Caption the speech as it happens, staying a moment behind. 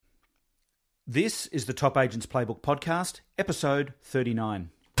This is the Top Agents Playbook Podcast, episode 39.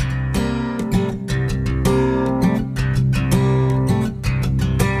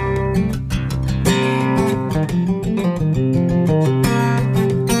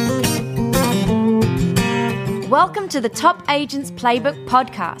 Welcome to the Top Agents Playbook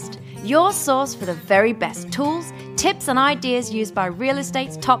Podcast, your source for the very best tools, tips, and ideas used by real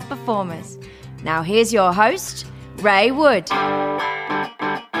estate's top performers. Now here's your host, Ray Wood.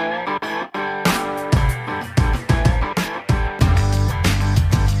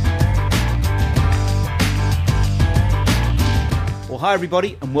 Hi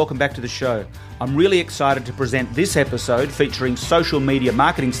everybody and welcome back to the show. I'm really excited to present this episode featuring social media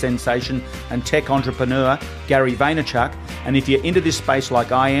marketing sensation and tech entrepreneur Gary Vaynerchuk, and if you're into this space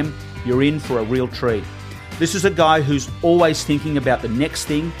like I am, you're in for a real treat. This is a guy who's always thinking about the next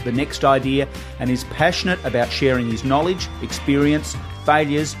thing, the next idea, and is passionate about sharing his knowledge, experience,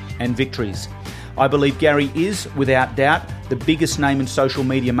 failures and victories. I believe Gary is, without doubt, the biggest name in social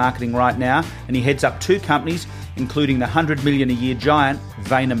media marketing right now, and he heads up two companies, including the $100 million a year giant,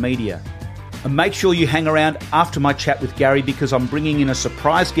 VaynerMedia. And make sure you hang around after my chat with Gary because I'm bringing in a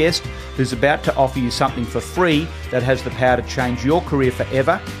surprise guest who's about to offer you something for free that has the power to change your career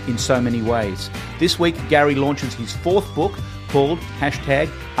forever in so many ways. This week, Gary launches his fourth book called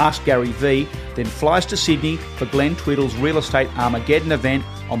 #AskGaryV, then flies to Sydney for Glenn Twiddle's Real Estate Armageddon event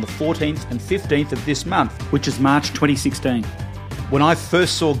on the 14th and 15th of this month, which is March 2016. When I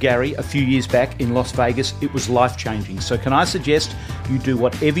first saw Gary a few years back in Las Vegas, it was life-changing. So can I suggest you do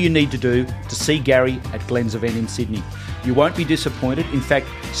whatever you need to do to see Gary at Glenn's event in Sydney? You won't be disappointed. In fact,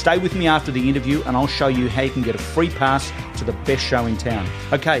 stay with me after the interview and I'll show you how you can get a free pass to the best show in town.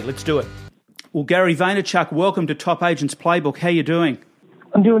 Okay, let's do it. Well, Gary Vaynerchuk, welcome to Top Agents Playbook. How are you doing?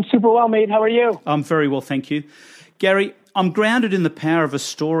 I'm doing super well, mate. How are you? I'm very well, thank you. Gary, I'm grounded in the power of a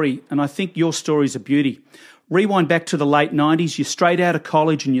story, and I think your story's a beauty. Rewind back to the late 90s, you're straight out of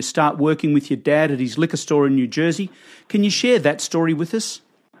college and you start working with your dad at his liquor store in New Jersey. Can you share that story with us?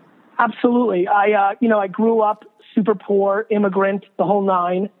 Absolutely. I grew up super poor, immigrant, the whole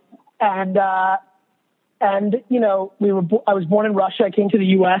nine. I was born in Russia. I came to the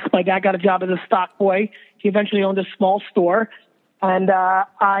U.S. My dad got a job as a stock boy. He eventually owned a small store. And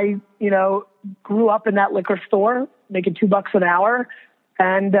I grew up in that liquor store, making $2 an hour.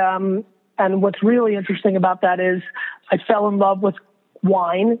 And what's really interesting about that is I fell in love with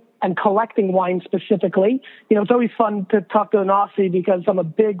wine and collecting wine specifically. You know, it's always fun to talk to an Aussie because I'm a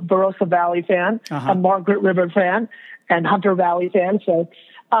big Barossa Valley fan, a Margaret River fan, and Hunter Valley fan. So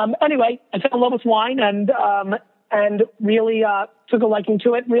anyway, I fell in love with wine and really took a liking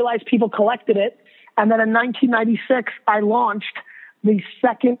to it, realized people collected it. And then in 1996, I launched the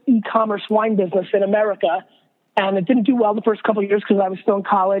second e-commerce wine business in America. And it didn't do well the first couple of years because I was still in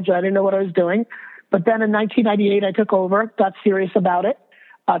college. I didn't know what I was doing. But then in 1998, I took over, got serious about it,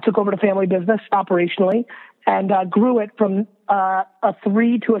 took over the family business operationally, and grew it from a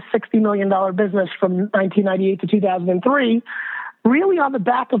 $3 to a $60 million business from 1998 to 2003, really on the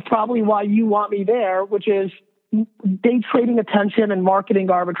back of probably why you want me there, which is day trading attention and marketing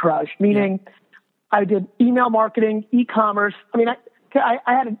arbitrage, meaning I did email marketing, e-commerce. I mean, I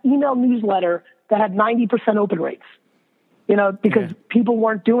had an email newsletter that had 90% open rates, because people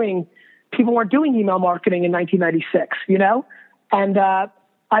weren't doing email marketing in 1996, and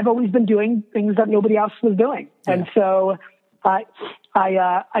I've always been doing things that nobody else was doing. Yeah. And so I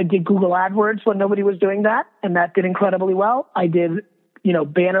did Google AdWords when nobody was doing that, and that did incredibly well. I did,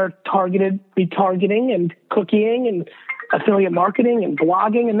 banner targeted retargeting and cookieing and affiliate marketing and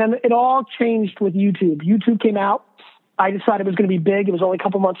blogging. And then it all changed with YouTube. YouTube came out. I decided it was going to be big. It was only a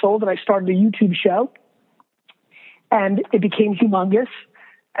couple months old, and I started a YouTube show, and it became humongous.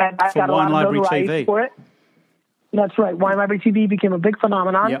 And I got a lot of notoriety for it. That's right. Wine Library TV became a big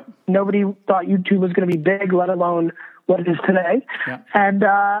phenomenon. Yep. Nobody thought YouTube was going to be big, let alone what it is today. Yep. And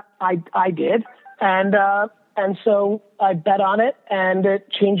I did, and so I bet on it, and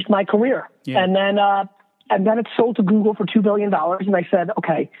it changed my career. Yeah. And then it sold to Google for $2 billion, and I said,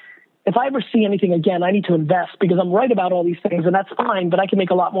 okay, if I ever see anything again, I need to invest because I'm right about all these things, and that's fine, but I can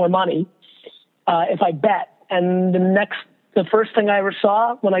make a lot more money if I bet. And the first thing I ever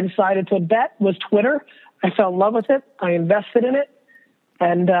saw when I decided to bet was Twitter. I fell in love with it. I invested in it,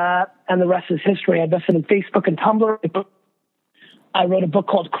 and the rest is history. I invested in Facebook and Tumblr. I wrote a book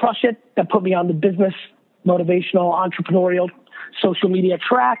called Crush It that put me on the business, motivational, entrepreneurial, social media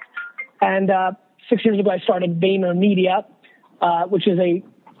track. And 6 years ago, I started VaynerMedia, which is a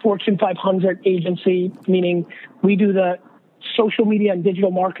Fortune 500 agency, meaning we do the social media and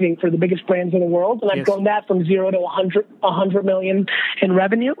digital marketing for the biggest brands in the world. And I've grown that from 0 to 100 million in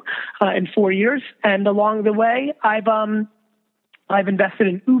revenue in 4 years. And along the way, I've invested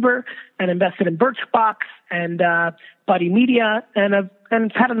in Uber and invested in Birchbox and Buddy Media, and I've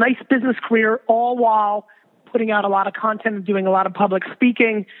had a nice business career, all while putting out a lot of content and doing a lot of public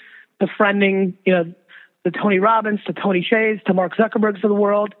speaking, befriending, the Tony Robbins, to Tony Hsieh's, to Mark Zuckerberg's of the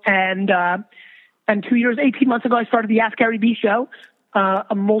world. And 18 months ago, I started the Ask Gary Vee show,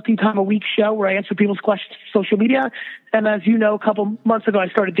 a multi-time-a-week show where I answer people's questions on social media. And as you know, a couple months ago, I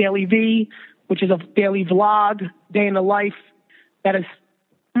started Daily V, which is a daily vlog, day in the life, that has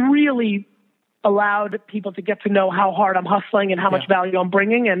really allowed people to get to know how hard I'm hustling and how much value I'm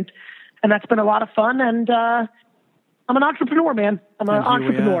bringing. And that's been a lot of fun. And I'm an entrepreneur, man. I'm an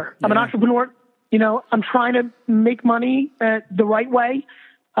entrepreneur. I'm an entrepreneur. I'm trying to make money the right way,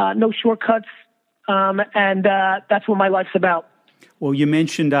 no shortcuts. And that's what my life's about. Well, you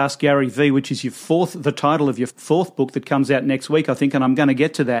mentioned Ask Gary Vee, which is the title of your fourth book that comes out next week, I think, and I'm going to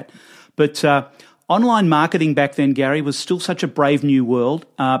get to that. But online marketing back then, Gary, was still such a brave new world.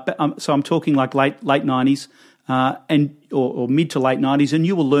 So I'm talking like late 90s or mid to late 90s, and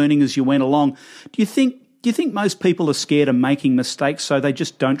you were learning as you went along. Do you think most people are scared of making mistakes, so they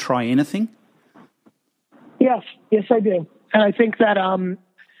just don't try anything? Yes, I do, and I think that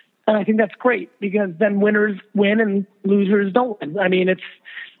that's great, because then winners win and losers don't win. I mean,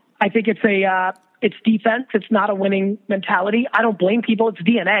 I think it's defense. It's not a winning mentality. I don't blame people. It's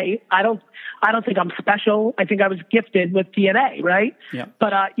DNA. I don't think I'm special. I think I was gifted with DNA, right? Yeah.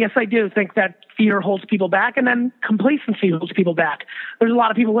 But yes, I do think that fear holds people back, and then complacency holds people back. There's a lot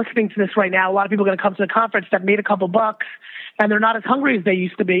of people listening to this right now. A lot of people are going to come to the conference that made a couple bucks, and they're not as hungry as they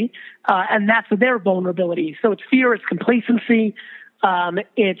used to be, and that's their vulnerability. So it's fear, it's complacency,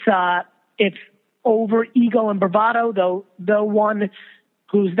 it's over ego and bravado. Though one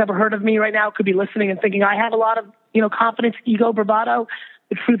who's never heard of me right now could be listening and thinking I have a lot of confidence, ego, bravado.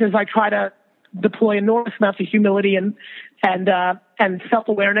 The truth is, I try to deploy enormous amounts of humility and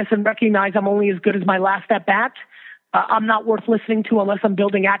self-awareness, and recognize I'm only as good as my last at bat. I'm not worth listening to unless I'm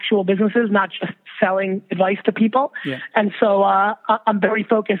building actual businesses, not just selling advice to people. Yeah. And so I'm very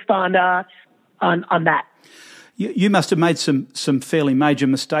focused on that. You must have made some fairly major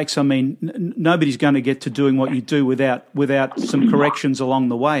mistakes. I mean, nobody's going to get to doing what you do without some corrections along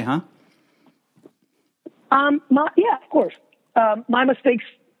the way, huh? Yeah, of course. My mistakes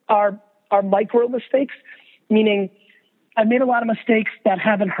are micro mistakes, meaning I've made a lot of mistakes that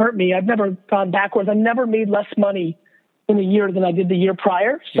haven't hurt me. I've never gone backwards. I've never made less money in a year than I did the year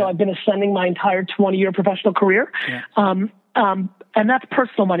prior. So I've been ascending my entire 20-year professional career. Yeah. And that's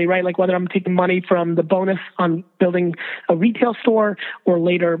personal money, right? Like whether I'm taking money from the bonus on building a retail store, or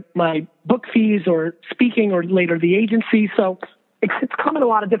later my book fees, or speaking, or later the agency. So it's come in a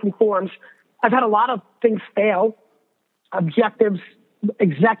lot of different forms. I've had a lot of things fail, objectives,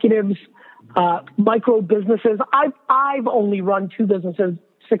 executives, micro businesses. I've only run 2 businesses,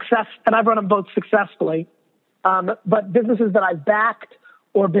 and I've run them both successfully. But businesses that I've backed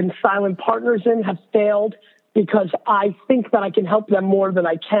or been silent partners in have failed because I think that I can help them more than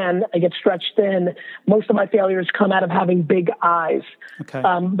I can. I get stretched thin. Most of my failures come out of having big eyes. Okay.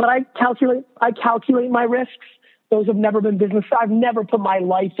 But I calculate my risks. Those have never been business. I've never put my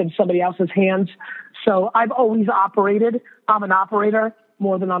life in somebody else's hands. So I've always operated. I'm an operator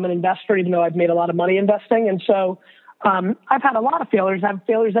more than I'm an investor, even though I've made a lot of money investing. And so I've had a lot of failures. I have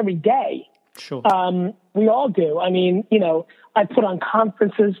failures every day. Sure. We all do. I mean, I put on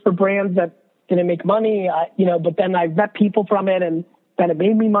conferences for brands that didn't make money, but then I met people from it, and then it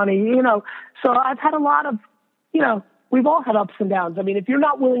made me money, So I've had a lot of, we've all had ups and downs. I mean, if you're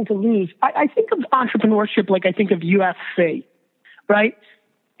not willing to lose, I think of entrepreneurship like I think of UFC, right?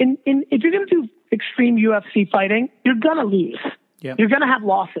 If you're going to do extreme UFC fighting, you're going to lose. Yep. You're going to have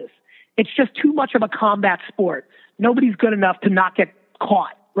losses. It's just too much of a combat sport. Nobody's good enough to not get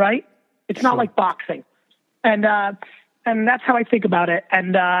caught, right? It's not like boxing. And that's how I think about it.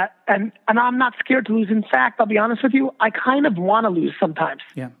 And I'm not scared to lose. In fact, I'll be honest with you, I kind of want to lose sometimes.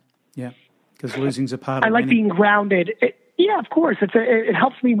 Yeah. Because losing's a part of it. I like being grounded. Of course. It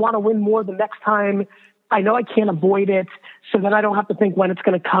helps me want to win more the next time. I know I can't avoid it, so then I don't have to think when it's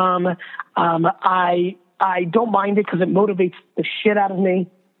going to come. I don't mind it because it motivates the shit out of me.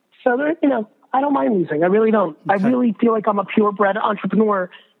 So I don't mind losing. I really don't. Okay. I really feel like I'm a purebred entrepreneur,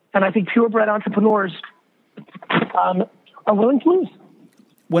 and I think purebred entrepreneurs are willing to lose.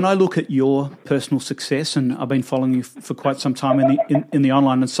 When I look at your personal success, and I've been following you for quite some time in the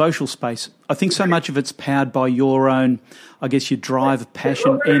online and social space, I think so much of it's powered by your own, I guess, your drive,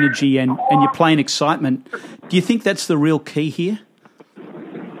 passion, energy, and your plain excitement. Do you think that's the real key here? Yeah,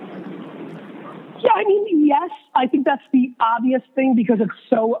 I mean, yes, I think that's the obvious thing because it's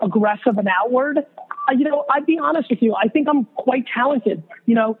so aggressive and outward. I'd be honest with you. I think I'm quite talented,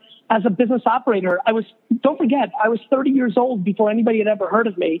 as a business operator. Don't forget, I was 30 years old before anybody had ever heard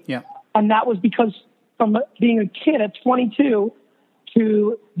of me. Yeah. And that was because from being a kid at 22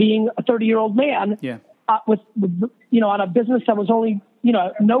 to being a 30-year-old man with on a business that was only,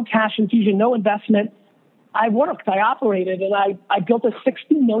 no cash infusion, no investment. I worked, I operated, and I built a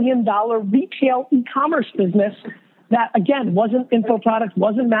 $60 million retail e-commerce business that, again, wasn't info products,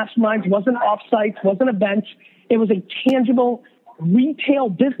 wasn't masterminds, wasn't offsites, wasn't events. It was a tangible retail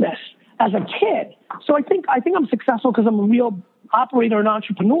business as a kid. So I think I'm successful because I'm a real operator and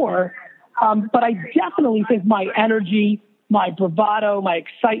entrepreneur. But I definitely think my energy, my bravado, my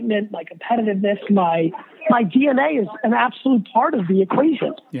excitement, my competitiveness, my DNA is an absolute part of the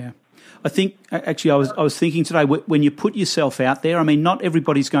equation. Yeah. I think, actually, I was thinking today, when you put yourself out there, I mean, not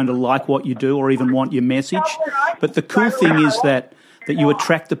everybody's going to like what you do or even want your message, but the cool thing is that you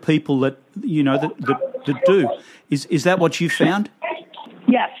attract the people that do. Is that what you found?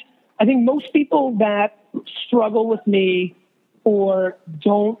 Yes. I think most people that struggle with me or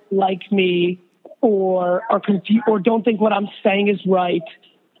don't like me or are confused or don't think what I'm saying is right,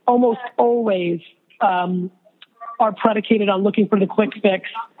 almost always are predicated on looking for the quick fix,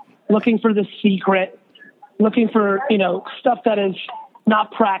 looking for the secret, looking for, stuff that is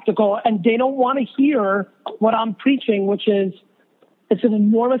not practical. And they don't want to hear what I'm preaching, which is it's an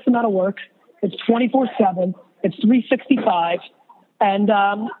enormous amount of work. It's 24/7. It's 365. And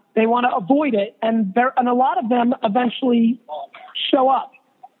they want to avoid it. And a lot of them eventually show up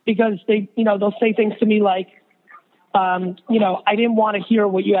because they'll say things to me like, I didn't want to hear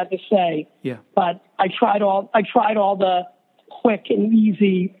what you had to say. Yeah. But I tried all the quick and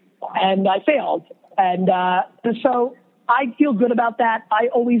easy, and I failed. And so I feel good about that. I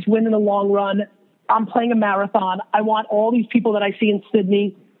always win in the long run. I'm playing a marathon. I want all these people that I see in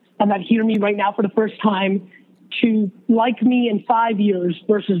Sydney and that hear me right now for the first time to like me in 5 years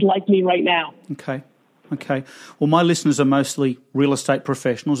versus like me right now. Okay. Well, my listeners are mostly real estate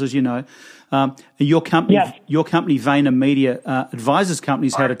professionals, as you know. Your company, Vayner Media, advises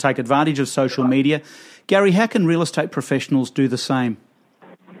companies how to take advantage of social media. Gary, how can real estate professionals do the same?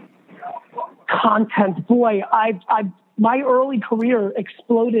 Content. Boy, my early career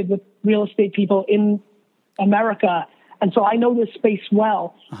exploded with real estate people in America. And so I know this space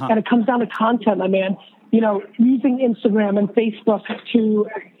well. Uh-huh. And it comes down to content, my man. Using Instagram and Facebook to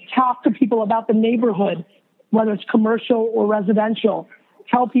talk to people about the neighborhood, whether it's commercial or residential,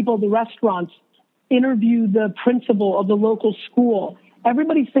 tell people the restaurants, interview the principal of the local school.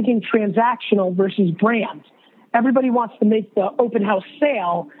 Everybody's thinking transactional versus brand. Everybody wants to make the open house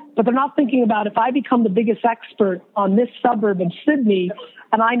sale, but they're not thinking about if I become the biggest expert on this suburb in Sydney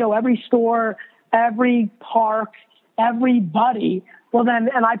and I know every store, every park, everybody, well then,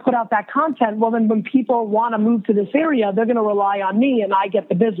 and I put out that content, well then when people want to move to this area, they're going to rely on me and I get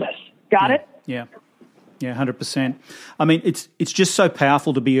the business. Got it? Yeah, 100%. I mean, it's just so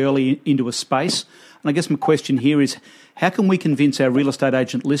powerful to be early into a space. And I guess my question here is, how can we convince our real estate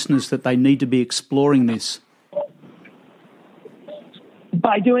agent listeners that they need to be exploring this?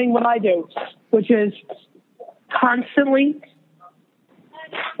 By doing what I do, which is constantly,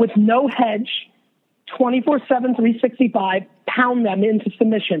 with no hedge, 24/7, 365, pound them into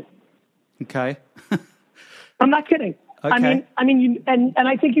submission. Okay. I'm not kidding. Okay. I mean, and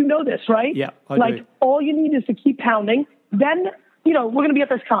I think you know this, right? Yeah, I do. All you need is to keep pounding. Then, we're going to be at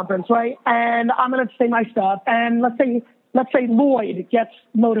this conference, right? And I'm going to say my stuff. And let's say Lloyd gets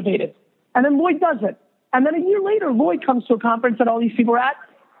motivated, and then Lloyd does it. And then a year later, Lloyd comes to a conference that all these people are at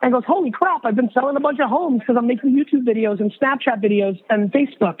and goes, "Holy crap! I've been selling a bunch of homes because I'm making YouTube videos and Snapchat videos and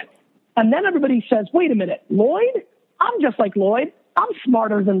Facebook." And then everybody says, "Wait a minute, Lloyd? I'm just like Lloyd. I'm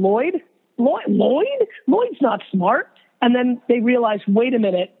smarter than Lloyd. Lloyd's not smart." And then they realize, wait a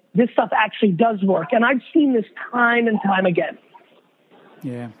minute, this stuff actually does work. And I've seen this time and time again.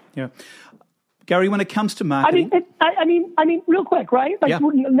 Yeah. Gary, when it comes to marketing... I mean, real quick, right?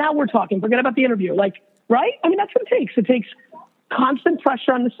 Now we're talking. Forget about the interview. Right? I mean, that's what it takes. It takes constant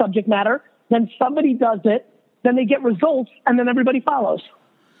pressure on the subject matter. Then somebody does it. Then they get results. And then everybody follows.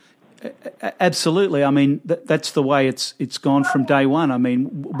 Absolutely. I mean, that's the way it's gone from day one. I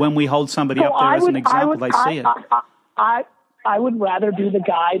mean, when we hold somebody up there as an example, they see it. I would rather be the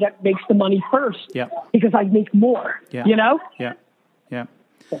guy that makes the money first because I make more, Yeah.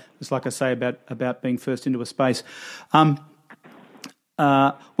 It's like I say about being first into a space. When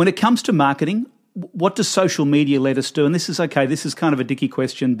it comes to marketing, what does social media let us do? And this is kind of a dicky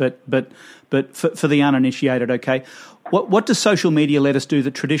question, but for the uninitiated, okay. What does social media let us do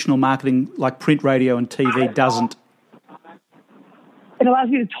that traditional marketing like print, radio and TV doesn't? It allows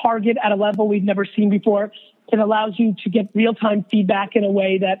you to target at a level we've never seen before. It allows you to get real-time feedback in a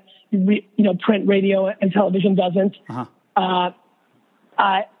way that print, radio, and television doesn't.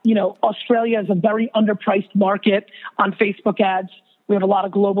 Australia is a very underpriced market on Facebook ads. We have a lot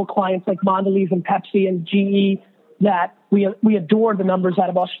of global clients like Mondelez and Pepsi and GE that we adore the numbers out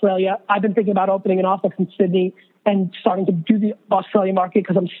of Australia. I've been thinking about opening an office in Sydney and starting to do the Australian market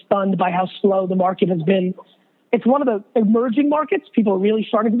because I'm stunned by how slow the market has been. It's one of the emerging markets. People are really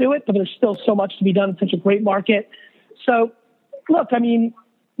starting to do it, but there's still so much to be done. It's such a great market. So, look, I mean,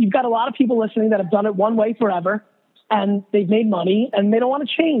 you've got a lot of people listening that have done it one way forever, and they've made money, and they don't want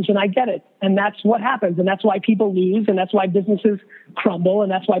to change, and I get it. And that's what happens, and that's why people lose, and that's why businesses crumble,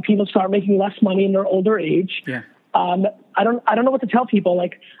 and that's why people start making less money in their older age. Yeah. I don't know what to tell people.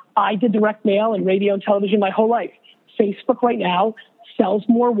 Like, I did direct mail and radio and television my whole life. Facebook right now sells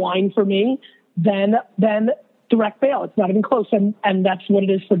more wine for me than direct mail. It's not even close. And that's what it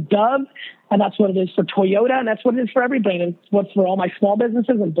is for Dove, and that's what it is for Toyota, and that's what it is for every brand. And it's what's for all my small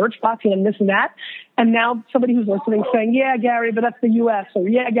businesses and Birchbox and this and that. And now somebody who's listening saying, yeah, Gary, but that's the U.S. Or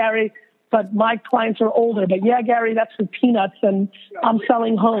yeah, Gary, but my clients are older. But yeah, Gary, that's for peanuts and I'm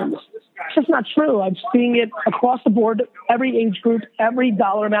selling homes. It's just not true. I'm seeing it across the board, every age group, every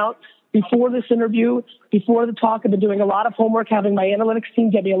dollar amount. Before this interview, before the talk, I've been doing a lot of homework, having my analytics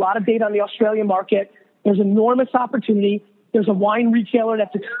team get me a lot of data on the Australian market. There's enormous opportunity. There's a wine retailer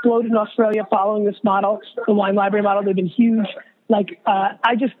that's exploded in Australia following this model, the Wine Library model. They've been huge.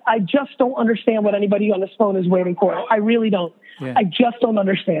 I just don't understand what anybody on this phone is waiting for. I really don't. Yeah. I just don't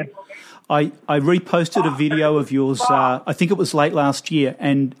understand. I reposted a video of yours, I think it was late last year,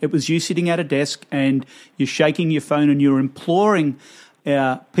 and it was you sitting at a desk and you're shaking your phone and you're imploring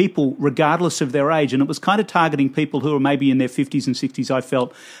people regardless of their age, and it was kind of targeting people who are maybe in their 50s and 60s, I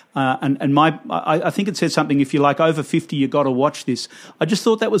felt. I think it said something, if you're like over 50, you've got to watch this. I just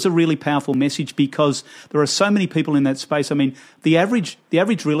thought that was a really powerful message because there are so many people in that space. I mean, the average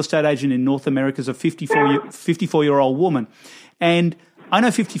real estate agent in North America is a 54-year-old woman. And I know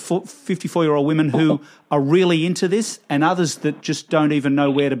 54-year-old women who are really into this and others that just don't even know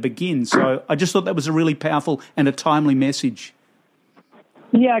where to begin. So I just thought that was a really powerful and a timely message.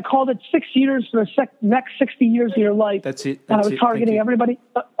 Yeah, I called it 6 years for the next 60 years of your life. That's it. And I was targeting everybody.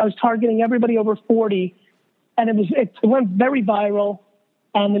 I was targeting everybody over 40, and it went very viral,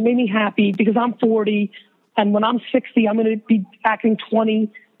 and it made me happy because I'm 40, and when I'm 60, I'm going to be acting 20,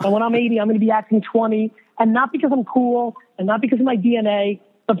 and when I'm 80, I'm going to be acting 20, and not because I'm cool, and not because of my DNA,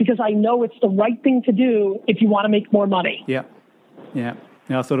 but because I know it's the right thing to do if you want to make more money. Yeah, yeah.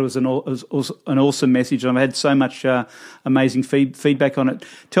 Yeah, I thought it was an awesome message, and I've had so much amazing feedback on it.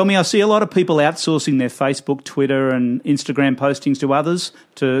 Tell me, I see a lot of people outsourcing their Facebook, Twitter, and Instagram postings to others,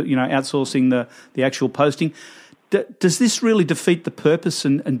 to outsourcing the actual posting. Does this really defeat the purpose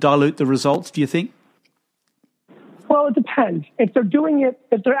and dilute the results, do you think? Well, it depends. If they're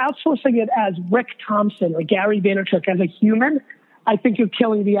outsourcing it as Rick Thompson or Gary Vaynerchuk as a human, I think you're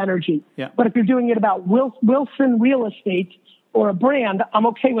killing the energy. Yeah. But if you're doing it about Wilson Real Estate or a brand, I'm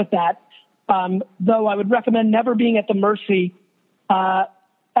okay with that. Though I would recommend never being at the mercy,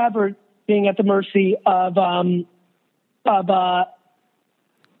 ever being at the mercy of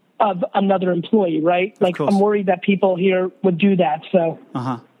another employee, right? Like, I'm worried that people here would do that. So.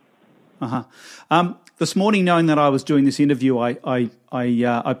 This morning, knowing that I was doing this interview, I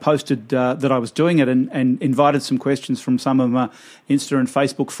posted that I was doing it and invited some questions from some of my Insta and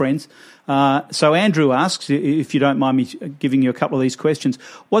Facebook friends. So Andrew asks, if you don't mind me giving you a couple of these questions,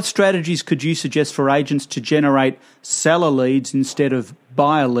 what strategies could you suggest for agents to generate seller leads instead of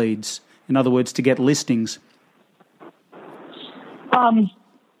buyer leads? In other words, to get listings.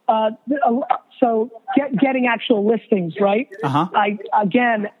 So getting actual listings, right?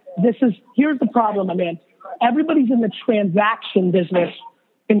 Here's the problem, my man. Everybody's in the transaction business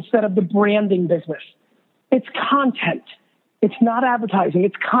instead of the branding business. It's content. It's not advertising.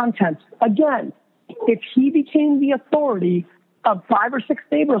 It's content. Again, if he became the authority of 5 or 6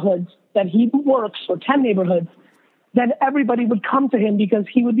 neighborhoods that he works, or 10 neighborhoods, then everybody would come to him because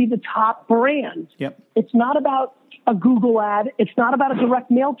he would be the top brand. Yep. It's not about a Google ad. It's not about a direct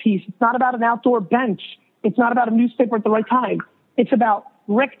mail piece. It's not about an outdoor bench. It's not about a newspaper at the right time. It's about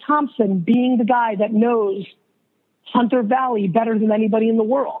Rick Thompson being the guy that knows Hunter Valley better than anybody in the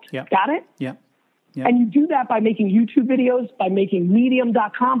world. Yep. Got it? Yeah. Yep. And you do that by making YouTube videos, by making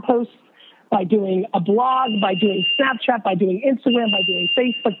medium.com posts, by doing a blog, by doing Snapchat, by doing Instagram, by doing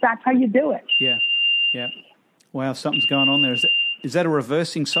Facebook. That's how you do it. Yeah, yeah. Wow, something's going on there. Is that a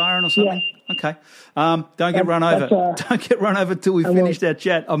reversing siren or something? Yeah. Okay. Don't get run over. Don't get run over till we finish our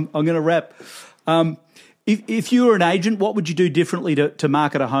chat. I'm going to wrap. If you were an agent, what would you do differently to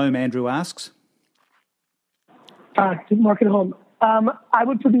market a home, Andrew asks? To market a home. I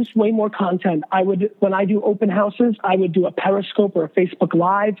would produce way more content. When I do open houses, I would do a Periscope or a Facebook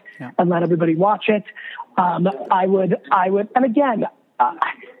Live and let everybody watch it. I would, and again,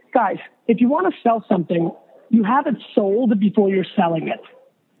 guys, if you want to sell something, you have it sold before you're selling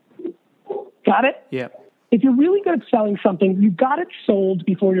it. Got it? Yeah. If you're really good at selling something, you got it sold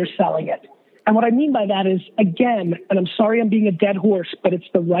before you're selling it. And what I mean by that is, again, and I'm sorry I'm being a dead horse, but it's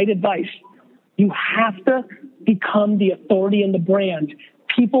the right advice. You have to become the authority in the brand.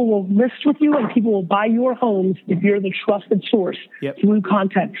 People will list with you and people will buy your homes if you're the trusted source through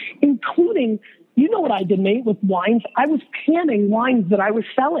content, including, you know what I did, Nate, with wines? I was canning wines that I was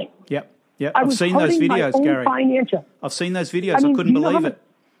selling. Yep. I've seen those videos, Gary. Financial. I've seen those videos. I couldn't believe it.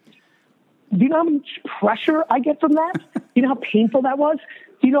 Do you know how much pressure I get from that? Do you know how painful that was?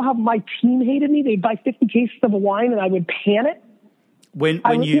 Do you know how my team hated me? They'd buy 50 cases of a wine and I would pan it. When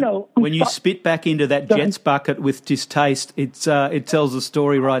you spit back into that Jets bucket with distaste, it tells a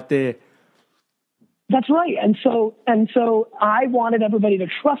story right there. That's right. And so I wanted everybody to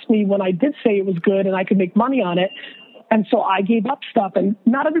trust me when I did say it was good and I could make money on it. And so I gave up stuff, and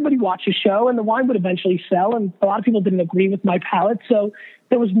not everybody watched the show, and the wine would eventually sell, and a lot of people didn't agree with my palate. So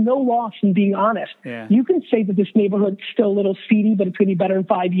there was no loss in being honest. Yeah. You can say that this neighborhood's still a little seedy, but it's going to be better in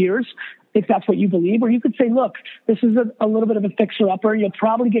 5 years, if that's what you believe. Or you could say, look, this is a little bit of a fixer-upper. You'll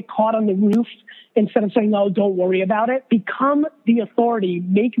probably get caught on the roof instead of saying, no, don't worry about it. Become the authority.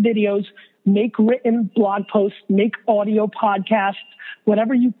 Make videos, make written blog posts, make audio podcasts,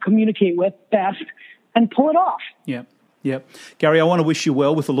 whatever you communicate with best, and pull it off. Yeah. Yep. Gary, I want to wish you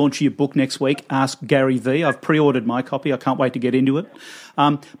well with the launch of your book next week, Ask Gary V. I've pre-ordered my copy. I can't wait to get into it.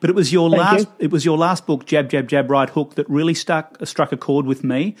 But it was your last book, Jab, Jab, Jab, Right Hook, that really struck a chord with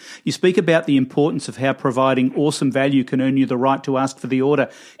me. You speak about the importance of how providing awesome value can earn you the right to ask for the order.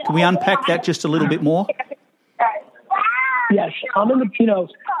 Can we unpack that just a little bit more? Yes.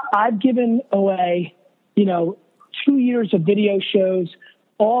 I've given away, 2 years of video shows,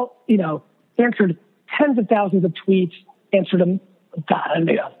 answered tens of thousands of tweets, answered them,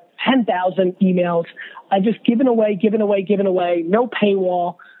 10,000 emails. I've just given away, no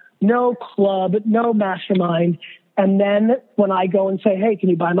paywall, no club, no mastermind. And then when I go and say, hey, can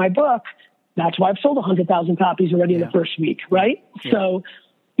you buy my book? That's why I've sold 100,000 copies already in the first week, right? Yeah. So,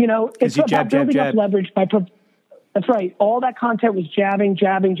 it's about building up leverage by that's right. All that content was jabbing.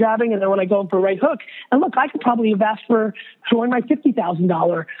 And then when I go in for a right hook, and look, I could probably have asked for join my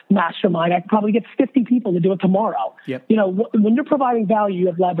 $50,000 mastermind. I could probably get 50 people to do it tomorrow. Yep. When you're providing value, you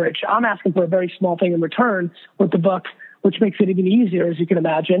have leverage. I'm asking for a very small thing in return with the book, which makes it even easier, as you can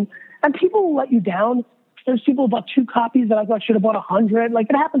imagine. And people will let you down. There's people who bought 2 copies that I thought should have bought 100. Like,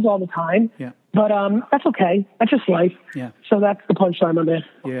 it happens all the time. Yeah. But that's okay. That's just life. Yeah. So that's the punchline on this.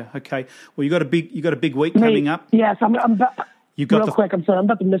 Yeah. Okay. Well, you got a big week coming up. Yes. I'm quick. I'm sorry. I'm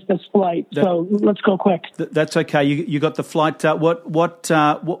about to miss this flight. So let's go quick. That's okay. You got the flight. What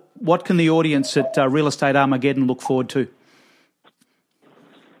can the audience at Real Estate Armageddon look forward to?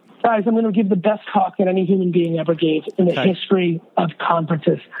 Guys, I'm going to give the best talk that any human being ever gave in the history of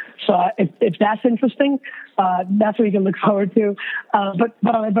conferences. So if that's interesting, that's what you can look forward to. But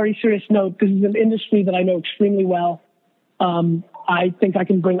on a very serious note, this is an industry that I know extremely well. I think I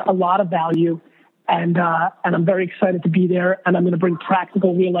can bring a lot of value, and I'm very excited to be there. And I'm going to bring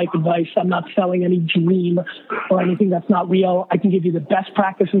practical, real-life advice. I'm not selling any dream or anything that's not real. I can give you the best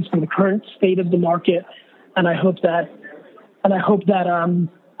practices from the current state of the market, and I hope that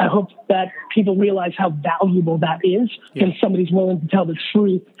people realize how valuable that is when somebody's willing to tell the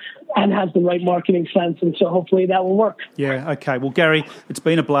truth and has the right marketing sense. And so hopefully that will work. Yeah, okay. Well, Gary, it's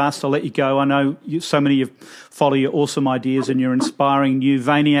been a blast. I'll let you go. I know so many of you follow your awesome ideas and you're inspiring new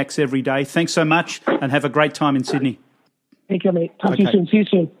Vaniacs every day. Thanks so much and have a great time in Sydney. Take care, mate. Talk to you soon. See you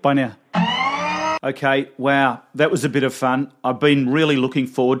soon. Bye now. Okay, wow, that was a bit of fun. I've been really looking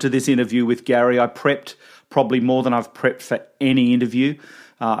forward to this interview with Gary. I prepped probably more than I've prepped for any interview.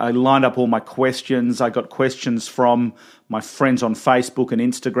 I lined up all my questions. I got questions from my friends on Facebook and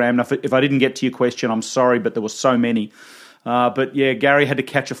Instagram. Now, if I didn't get to your question, I'm sorry, but there were so many. But yeah, Gary had to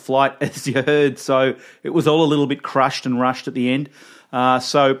catch a flight, as you heard, so it was all a little bit crushed and rushed at the end.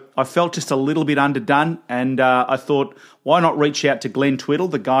 So I felt just a little bit underdone, and I thought, why not reach out to Glenn Twiddle,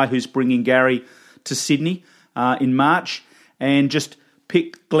 the guy who's bringing Gary to Sydney in March and just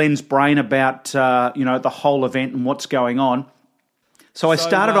pick Glenn's brain about the whole event and what's going on. So I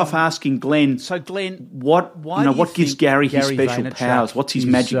started off asking Glenn. So Glenn, what gives Gary his special powers? What's his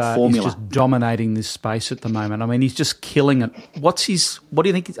magic formula? He's just dominating this space at the moment. I mean, he's just killing it. What do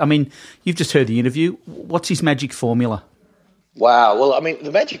you think? I mean, you've just heard the interview. What's his magic formula? Wow. Well, I mean,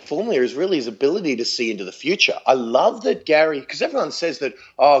 the magic formula is really his ability to see into the future. I love that Gary, because everyone says that,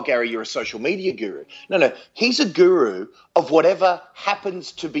 oh, Gary, you're a social media guru. No, he's a guru of whatever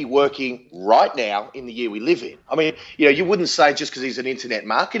happens to be working right now in the year we live in. I mean, you wouldn't say just because he's an internet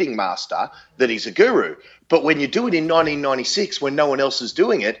marketing master that he's a guru. But when you do it in 1996, when no one else is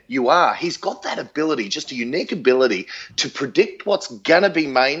doing it, you are. He's got that ability, just a unique ability to predict what's going to be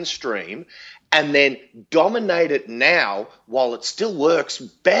mainstream and then dominate it now while it still works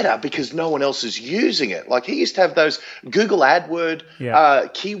better because no one else is using it. Like he used to have those Google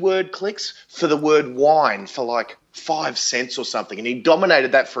AdWord keyword clicks for the word wine for like 5 cents or something. And he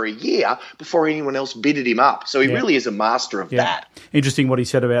dominated that for a year before anyone else bidded him up. So he really is a master of that. Interesting what he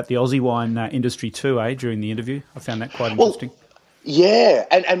said about the Aussie wine industry too, during the interview. I found that quite interesting. Well, yeah,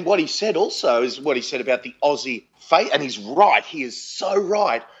 and what he said also is what he said about the Aussie faith. And he's right. He is so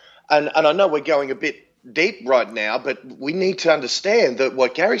right. And I know we're going a bit deep right now, but we need to understand that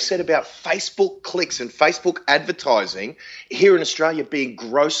what Gary said about Facebook clicks and Facebook advertising here in Australia being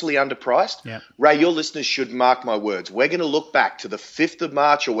grossly underpriced. Yeah. Ray, your listeners should mark my words. We're going to look back to the 5th of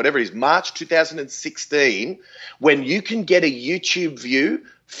March or whatever it is, March 2016, when you can get a YouTube view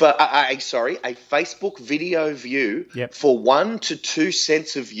for a Facebook video view for 1 to 2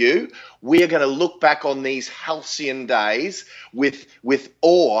 cents a view. We are going to look back on these halcyon days with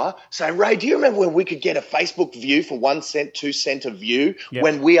awe, saying, Ray, do you remember when we could get a Facebook view for 1 cent, 2 cent a view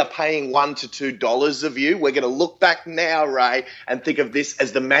when we are paying $1 to $2 a view? We're going to look back now, Ray, and think of this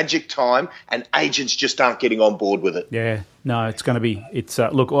as the magic time, and agents just aren't getting on board with it. Yeah, no, it's going to be. It's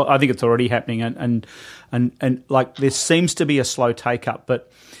look, I think it's already happening, and like there seems to be a slow take up, but.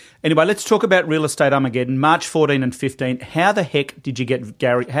 Anyway, let's talk about Real Estate Armageddon, March 14 and 15. How the heck did you get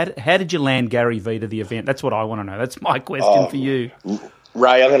Gary? How did you land Gary V to the event? That's what I want to know. That's my question for you.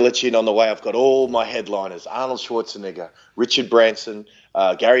 Ray, I'm going to let you in on the way. I've got all my headliners, Arnold Schwarzenegger, Richard Branson,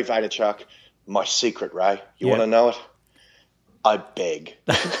 Gary Vaynerchuk. My secret, Ray. You want to know it? I beg.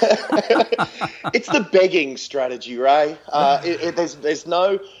 It's the begging strategy, Ray. There's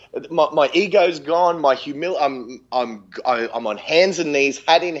no. My ego's gone. My I'm on hands and knees,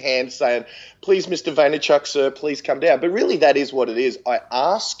 hat in hand, saying, "Please, Mr. Vaynerchuk, sir, please come down." But really, that is what it is. I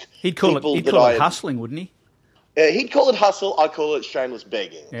ask. He'd call it hustling, wouldn't he? He'd call it hustle. I call it shameless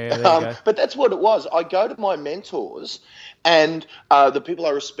begging. Yeah, there you go. But that's what it was. I go to my mentors and the people I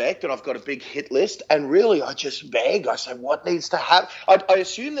respect, and I've got a big hit list, and really I just beg. I say, what needs to happen? I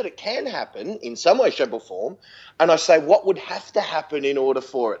assume that it can happen in some way, shape or form, and I say, what would have to happen in order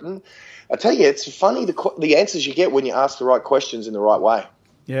for it? And I tell you, it's funny the answers you get when you ask the right questions in the right way.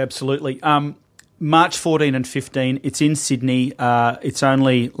 Yeah, absolutely. March 14 and 15, it's in Sydney. It's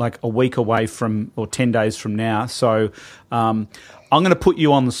only like a week away or 10 days from now. So I'm going to put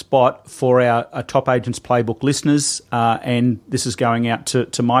you on the spot for our Top Agents Playbook listeners, and this is going out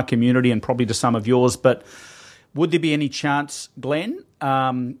to my community and probably to some of yours. But would there be any chance, Glenn,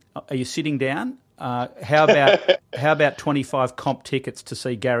 are you sitting down? How about 25 comp tickets to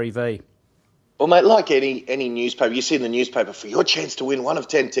see Gary V? Well, mate, like any newspaper, you see in the newspaper, for your chance to win 1 of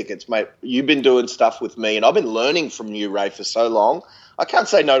 10 tickets, mate, you've been doing stuff with me, and I've been learning from you, Ray, for so long. I can't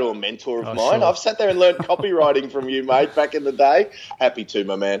say no to a mentor of mine. Sure. I've sat there and learned copywriting from you, mate, back in the day. Happy to,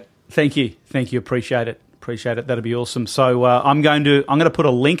 my man. Thank you. Appreciate it. That'd be awesome. So I'm going to put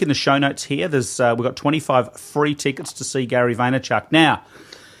a link in the show notes here. We've got 25 free tickets to see Gary Vaynerchuk. Now,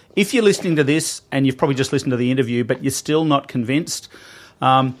 if you're listening to this and you've probably just listened to the interview, but you're still not convinced,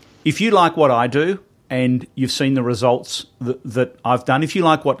 if you like what I do and you've seen the results that I've done, if you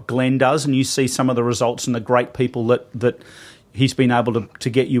like what Glenn does and you see some of the results and the great people that he's been able to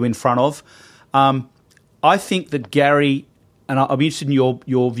get you in front of, I think that Gary, and I'm interested in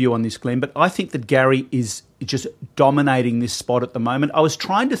your view on this, Glenn, but I think that Gary is just dominating this spot at the moment. I was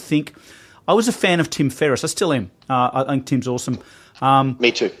trying to think, I was a fan of Tim Ferriss. I still am. I think Tim's awesome.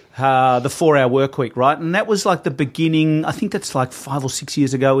 Me too. The 4-Hour Workweek, right? And that was like the beginning, I think that's like 5 or 6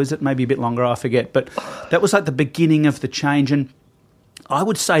 years ago, is it? Maybe a bit longer, I forget. But that was like the beginning of the change. And I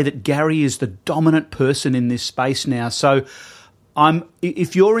would say that Gary is the dominant person in this space now. So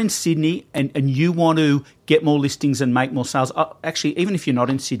if you're in Sydney and you want to get more listings and make more sales, actually, even if you're not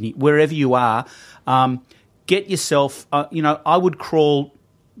in Sydney, wherever you are, get yourself, I would crawl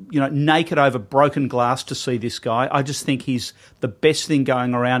naked over broken glass to see this guy. I just think he's the best thing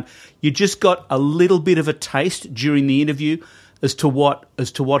going around. You just got a little bit of a taste during the interview as to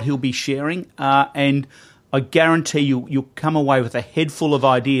what he'll be sharing, and I guarantee you'll come away with a head full of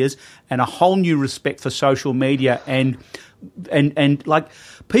ideas and a whole new respect for social media and like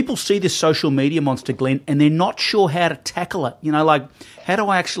people see this social media monster, Glenn, and they're not sure how to tackle it. Like, how do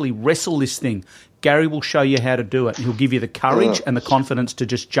I actually wrestle this thing? Gary will show you how to do it. He'll give you the courage and the confidence to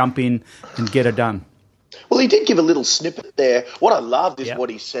just jump in and get it done. Well, he did give a little snippet there. What I loved is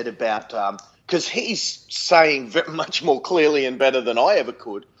what he said about, because he's saying very much more clearly and better than I ever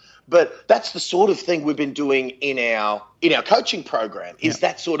could. But that's the sort of thing we've been doing in our coaching program, is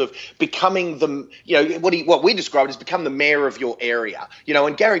that sort of becoming what we described as become the mayor of your area.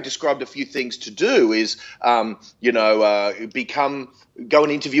 And Gary described a few things to do is, go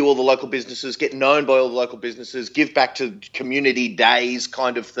and interview all the local businesses, get known by all the local businesses, give back to community days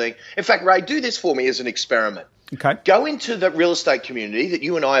kind of thing. In fact, Ray, do this for me as an experiment. Okay. Go into the real estate community that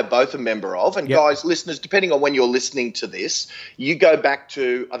you and I are both a member of. And guys, listeners, depending on when you're listening to this, you go back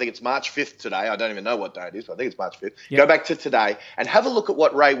to, I think it's March 5th today. I don't even know what day it is, but I think it's March 5th. Go back to today and have a look at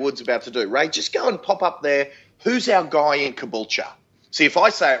what Ray Wood's about to do. Ray, just go and pop up there. Who's our guy in Caboolture? See, if I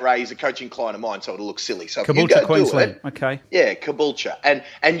say it, Ray, he's a coaching client of mine, so it'll look silly. So Caboolture, if you go Queensland. Do it, okay. Yeah, Caboolture.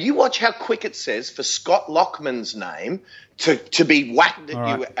 And you watch how quick it says for Scott Lockman's name to be whacked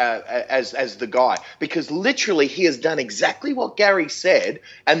at you as the guy. Because literally he has done exactly what Gary said,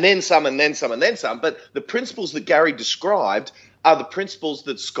 and then some, and then some, and then some. But the principles that Gary described are the principles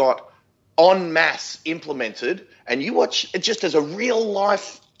that Scott en masse implemented. And you watch it just as a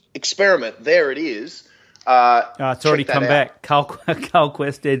real-life experiment. There it is. It's already come back. Carl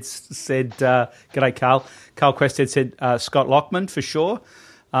Questhead said, g'day, Carl. Carl Questhead said Scott Lockman for sure.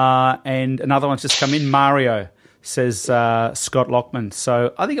 And another one's just come in. Mario says Scott Lockman.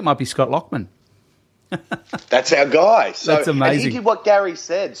 So I think it might be Scott Lockman. That's our guy. So, that's amazing. And he did what Gary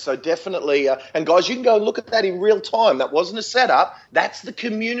said. So definitely, and guys, you can go look at that in real time. That wasn't a setup. That's the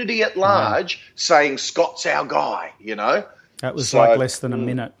community at large saying Scott's our guy, That was like less than a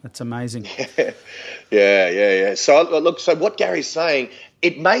minute. That's amazing. Yeah. So look, what Gary's saying,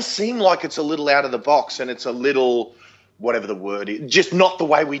 it may seem like it's a little out of the box and it's a little, whatever the word is, just not the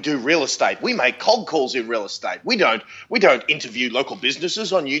way we do real estate. We make cold calls in real estate. We don't interview local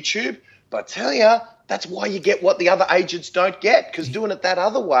businesses on YouTube. But I tell you, that's why you get what the other agents don't get, because doing it that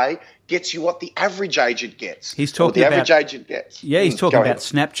other way gets you what the average agent gets. He's talking about the average agent gets. Yeah, he's talking about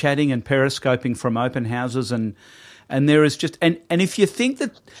Snapchatting and periscoping from open houses and there is just and if you think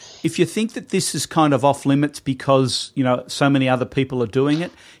that this is kind of off limits because so many other people are doing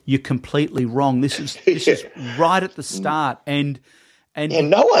it, you're completely wrong. This is right at the start and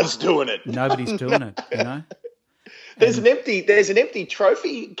no one's doing it. Nobody's doing it. There's an empty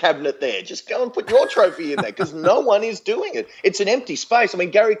trophy cabinet there. Just go and put your trophy in there because no one is doing it. It's an empty space. I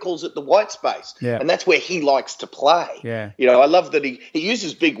mean, Gary calls it the white space, and that's where he likes to play. Yeah. I love that he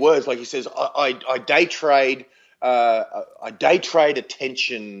uses big words like he says, I day trade. I day trade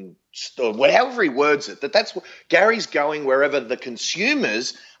attention, or however he words it. That's what Gary's going wherever the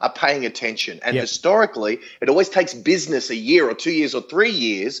consumers are paying attention. And historically, it always takes business a year or 2 years or 3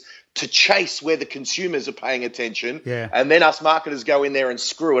 years to chase where the consumers are paying attention, and then us marketers go in there and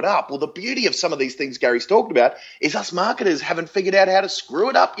screw it up. Well, the beauty of some of these things Gary's talked about is us marketers haven't figured out how to screw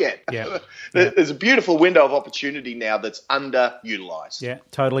it up yet. There's a beautiful window of opportunity now that's underutilized. Yeah,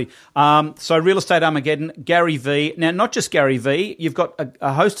 totally. So Real Estate Armageddon, Gary V. Now, not just Gary V. You've got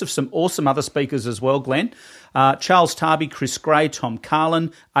a host of some awesome other speakers as well, Glenn. Charles Tarby, Chris Gray, Tom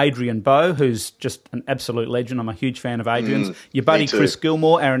Carlin, Adrian Bowe, who's just an absolute legend. I'm a huge fan of Adrian's. Your buddy Chris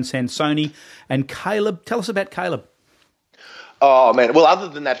Gilmore, Aaron Sansoni, and Caleb. Tell us about Caleb. Oh, man. Well, other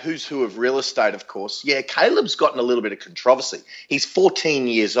than that who's who of real estate, of course, Caleb's gotten a little bit of controversy. He's 14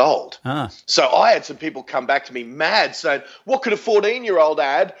 years old. So I had some people come back to me mad saying, what could a 14-year-old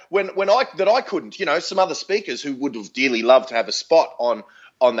add when I couldn't? Some other speakers who would have dearly loved to have a spot on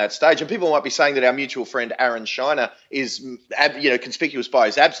that stage. And people might be saying that our mutual friend Aaron Shiner is, conspicuous by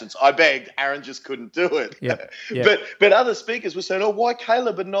his absence. I begged, Aaron just couldn't do it. But other speakers were saying, why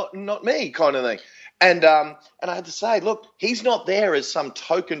Caleb and not me kind of thing. And I had to say, look, he's not there as some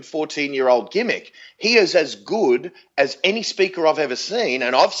token 14-year-old gimmick. He is as good as any speaker I've ever seen,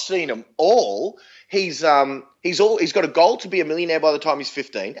 and I've seen them all. He's got a goal to be a millionaire by the time he's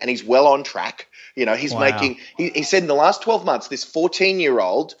 15, and he's well on track. He's making. He said in the last 12 months, this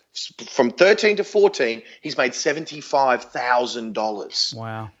 14-year-old from 13 to 14, he's made $75,000.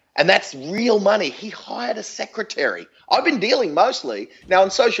 Wow. And that's real money. He hired a secretary. I've been dealing mostly. Now, on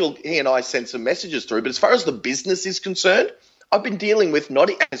social, he and I sent some messages through, but as far as the business is concerned, I've been dealing with,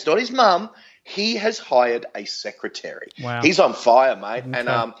 it's not his mum. He has hired a secretary. Wow. He's on fire, mate. Okay.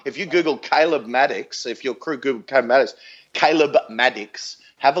 And if you Google Caleb Maddix, if your crew Google Caleb Maddix,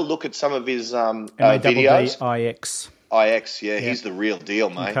 have a look at some of his videos. IX. IX, yeah, he's the real deal,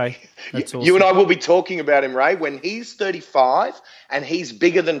 mate. Okay, that's awesome. You and I will be talking about him, Ray, when he's 35 and he's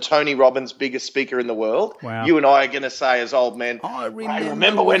bigger than Tony Robbins, biggest speaker in the world. Wow. You and I are going to say as old men, I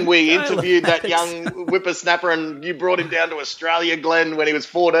remember when we interviewed that young whippersnapper and you brought him down to Australia, Glenn, when he was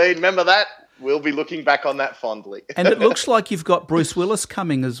 14? Remember that? We'll be looking back on that fondly. And it looks like you've got Bruce Willis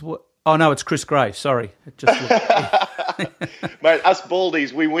coming as well. Oh, no, it's Chris Gray. Sorry. It just Mate, us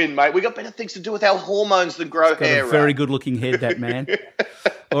baldies, we win, mate. We got better things to do with our hormones than grow hair. Got a very good-looking head, that man.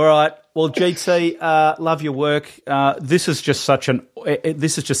 All right. Well, GT, love your work. This is just such an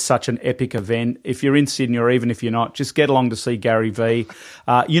epic event. If you're in Sydney or even if you're not, just get along to see Gary V.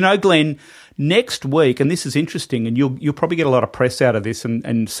 Glenn, next week, and this is interesting, and you'll probably get a lot of press out of this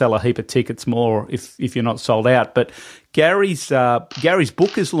and sell a heap of tickets more if you're not sold out. But Gary's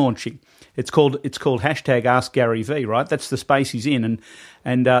book is launching. It's called #AskGaryV, right? That's the space he's in,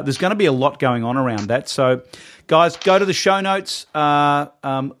 and there's going to be a lot going on around that. So, guys, go to the show notes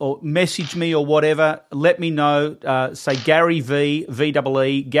or message me or whatever. Let me know. Say Gary V,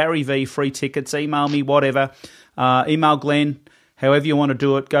 VEE, Gary V, free tickets. Email me, whatever. Email Glenn, however you want to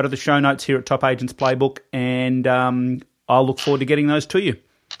do it. Go to the show notes here at Top Agents Playbook, and I'll look forward to getting those to you.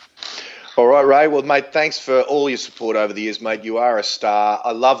 All right, Ray. Well, mate, thanks for all your support over the years, mate. You are a star.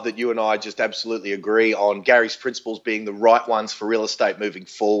 I love that you and I just absolutely agree on Gary's principles being the right ones for real estate moving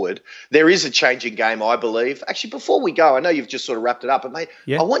forward. There is a changing game, I believe. Actually, before we go, I know you've just sort of wrapped it up, but, mate,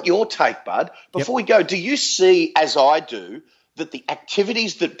 I want your take, bud. Before we go, do you see, as I do, that the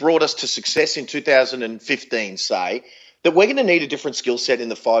activities that brought us to success in 2015, say, that we're going to need a different skill set in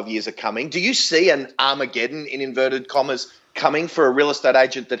the 5 years are coming? Do you see an Armageddon, in inverted commas, coming for a real estate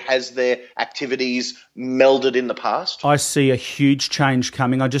agent that has their activities melded in the past? I see a huge change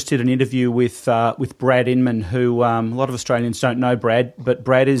coming. I just did an interview with Brad Inman, who a lot of Australians don't know Brad, but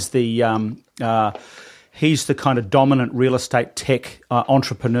Brad is he's the kind of dominant real estate tech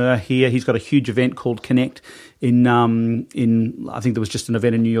entrepreneur here. He's got a huge event called Connect in I think there was just an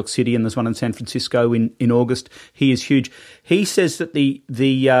event in New York City and there's one in San Francisco in August. He is huge. He says that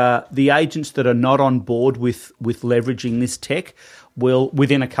the agents that are not on board with leveraging this tech will,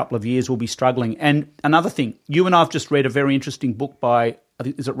 within a couple of years, will be struggling. And another thing, you and I have just read a very interesting book by,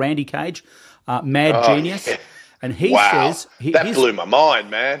 is it Randy Cage? Mad Genius. Yeah. And he says... that blew my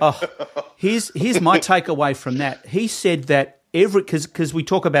mind, man. Here's my takeaway from that. He said that because we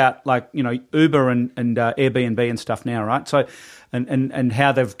talk about, like, you know, Uber and Airbnb and stuff now, right? So, and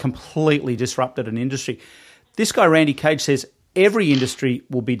how they've completely disrupted an industry. This guy, Randy Cage, says every industry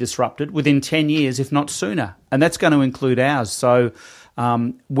will be disrupted within 10 years, if not sooner. And that's going to include ours. So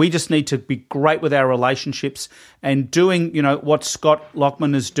we just need to be great with our relationships and doing, you know, what Scott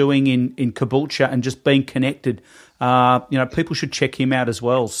Lockman is doing in Caboolture and just being connected. People should check him out as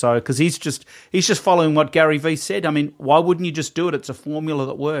well. So, because he's just following what Gary V said. I mean, why wouldn't you just do it? It's a formula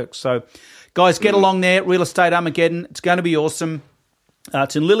that works. So, guys, get along there. Real Estate Armageddon. It's going to be awesome.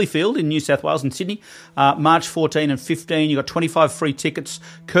 It's in Lilyfield in New South Wales and Sydney, March 14 and 15. You've got 25 free tickets,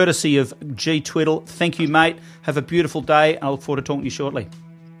 courtesy of G Twiddle. Thank you, mate. Have a beautiful day. I look forward to talking to you shortly.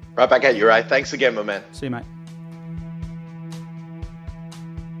 Right back at you, Ray. Thanks again, my man. See you, mate.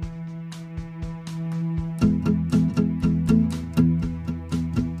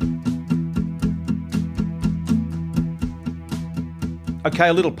 Okay,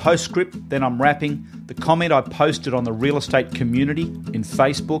 a little postscript, then I'm wrapping. The comment I posted on the real estate community in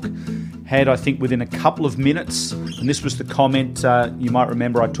Facebook had, I think, within a couple of minutes, and this was the comment you might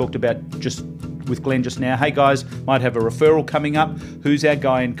remember I talked about just with Glenn just now. Hey guys, might have a referral coming up. Who's our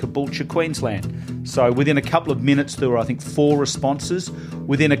guy in Caboolture, Queensland? So within a couple of minutes, there were, I think, 4 responses.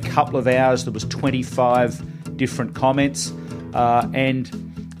 Within a couple of hours, there was 25 different comments, and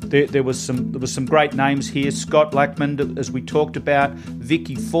there was some great names here. Scott Lackman, as we talked about,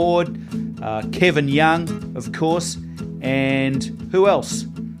 Vicky Ford, Kevin Young, of course, and who else?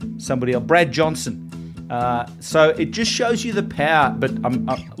 Somebody else, Brad Johnson. So it just shows you the power. But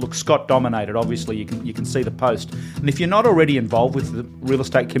look, Scott dominated. Obviously, you can see the post. And if you're not already involved with the real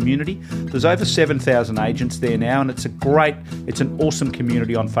estate community, there's over 7,000 agents there now, and it's an awesome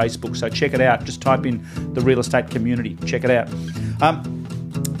community on Facebook. So check it out. Just type in the real estate community. Check it out.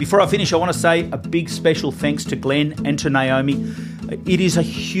 Before I finish, I want to say a big special thanks to Glenn and to Naomi. It is a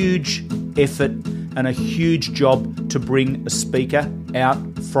huge effort and a huge job to bring a speaker out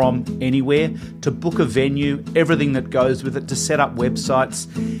from anywhere, to book a venue, everything that goes with it, to set up websites.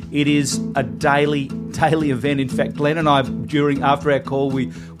 It is a daily daily event. In fact, Glenn and I, after our call,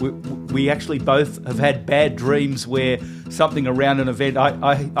 we actually both have had bad dreams where something around an event.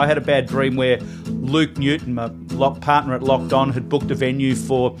 I had a bad dream where Luke Newton, my partner at Locked On, had booked a venue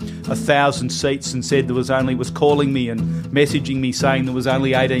for 1,000 seats and said was calling me and messaging me saying there was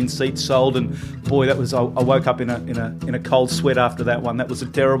only 18 seats sold. And boy, I woke up in a cold sweat after that one. That was a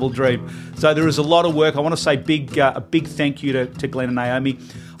terrible dream. So there is a lot of work. I want to say a big thank you to Glenn and Naomi.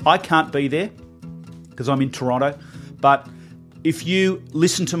 I can't be there because I'm in Toronto, but if you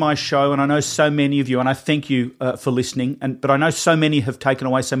listen to my show, and I know so many of you, and I thank you for listening, but I know so many have taken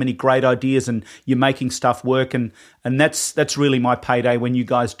away so many great ideas, and you're making stuff work, and that's really my payday when you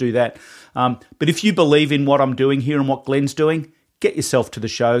guys do that. But if you believe in what I'm doing here and what Glenn's doing, get yourself to the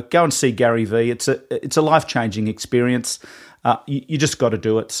show. Go and see Gary V. It's a life-changing experience. You just got to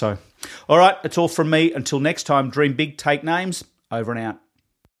do it. So, all right, that's all from me. Until next time, dream big, take names. Over and out.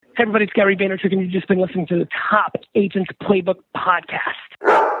 Hey everybody, it's Gary Vaynerchuk, and you've just been listening to the Top Agents Playbook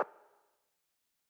podcast.